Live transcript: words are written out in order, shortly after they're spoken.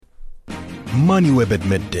MoneyWeb at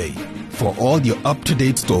midday for all your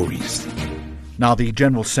up-to-date stories. Now, the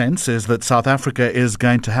general sense is that South Africa is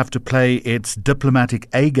going to have to play its diplomatic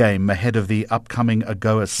A-game ahead of the upcoming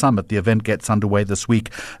Agoa summit. The event gets underway this week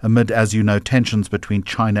amid, as you know, tensions between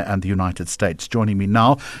China and the United States. Joining me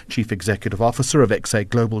now, Chief Executive Officer of XA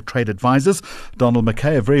Global Trade Advisors, Donald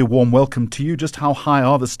McKay. A very warm welcome to you. Just how high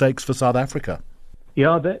are the stakes for South Africa?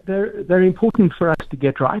 Yeah, they're important for us to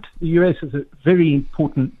get right. The US is a very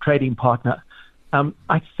important trading partner.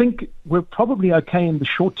 I think we're probably okay in the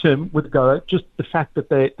short term with Agoa. Just the fact that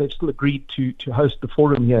they've still agreed to host the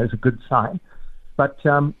forum here is a good sign. But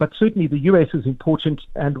certainly the US is important,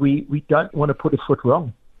 and we don't want to put a foot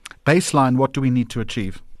wrong. Baseline, what do we need to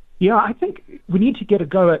achieve? Yeah, I think we need to get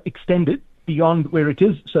Agoa extended beyond where it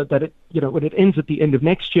is, so that it, when it ends at the end of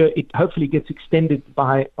next year, it hopefully gets extended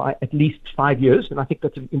by at least 5 years, and I think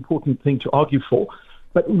that's an important thing to argue for.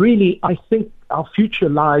 But really, I think our future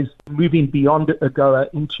lies moving beyond Agoa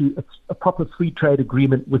into a proper free trade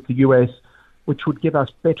agreement with the US, which would give us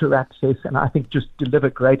better access and I think just deliver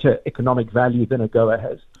greater economic value than Agoa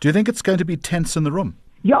has. Do you think it's going to be tense in the room?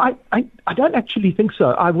 Yeah, I don't actually think so.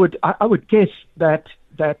 I would guess that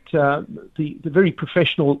the very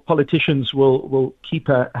professional politicians will keep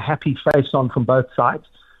a happy face on from both sides.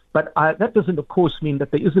 But that doesn't, of course, mean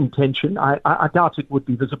that there isn't tension. I doubt it would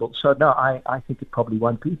be visible. So, no, I think it probably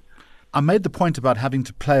won't be. I made the point about having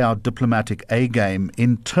to play our diplomatic A-game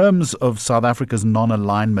in terms of South Africa's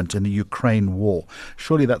non-alignment in the Ukraine war.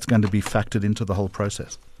 Surely that's going to be factored into the whole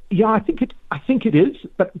process. Yeah, I think it is.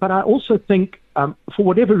 But I also think, for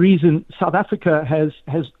whatever reason, South Africa has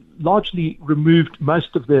largely removed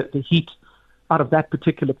most of the heat out of that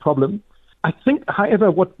particular problem. I think,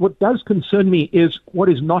 however, what does concern me is what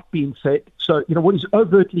is not being said. So, what is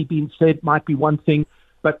overtly being said might be one thing,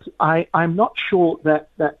 but I'm not sure that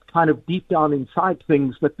kind of deep down inside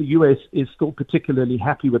things that the US is still particularly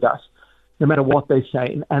happy with us, no matter what they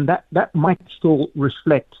say. And that might still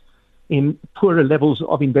reflect in poorer levels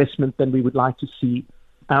of investment than we would like to see,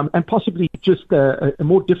 and possibly just a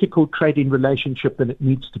more difficult trading relationship than it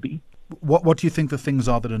needs to be. What do you think the things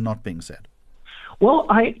are that are not being said? Well,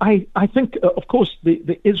 I think, of course,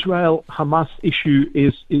 the Israel-Hamas issue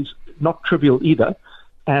is not trivial either.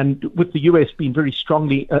 And with the US being very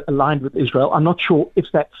strongly aligned with Israel, I'm not sure if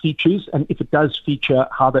that features, and if it does feature,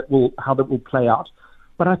 how that will play out.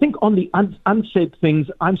 But I think on the unsaid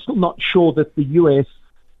things, I'm still not sure that the US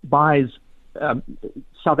buys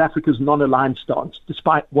South Africa's non-aligned stance,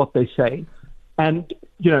 despite what they say. And,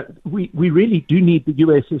 we really do need the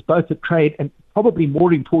US as both a trade and probably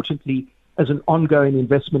more importantly, as an ongoing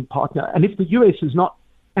investment partner. And if the US is not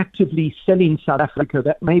actively selling South Africa,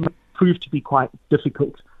 that may prove to be quite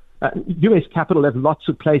difficult. US capital has lots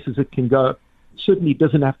of places it can go. Certainly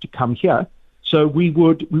doesn't have to come here. So we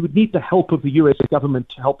would need the help of the US government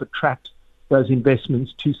to help attract those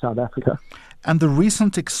investments to South Africa. And the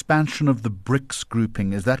recent expansion of the BRICS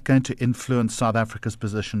grouping, is that going to influence South Africa's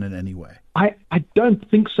position in any way? I don't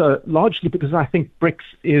think so, largely because I think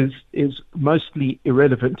BRICS is mostly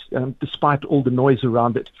irrelevant, despite all the noise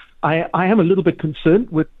around it. I am a little bit concerned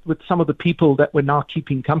with some of the people that we're now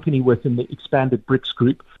keeping company with in the expanded BRICS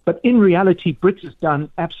group. But in reality, BRICS has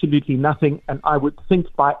done absolutely nothing, and I would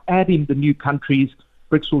think by adding the new countries,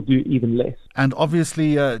 BRICS will do even less. And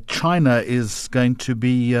obviously, China is going to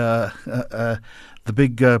be the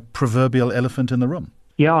big proverbial elephant in the room.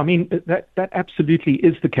 Yeah, I mean, that absolutely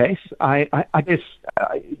is the case. I guess,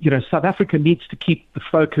 South Africa needs to keep the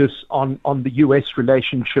focus on the US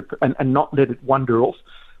relationship and not let it wander off.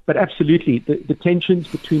 But absolutely, the tensions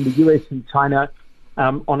between the US and China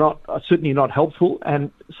are certainly not helpful.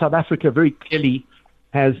 And South Africa very clearly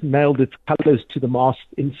has nailed its colors to the mast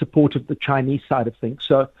in support of the Chinese side of things.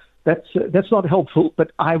 So that's not helpful.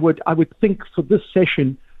 But I would think for this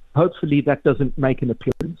session, hopefully that doesn't make an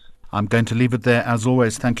appearance. I'm going to leave it there. As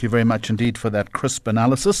always, thank you very much indeed for that crisp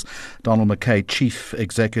analysis. Donald McKay, Chief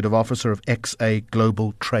Executive Officer of XA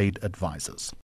Global Trade Advisors.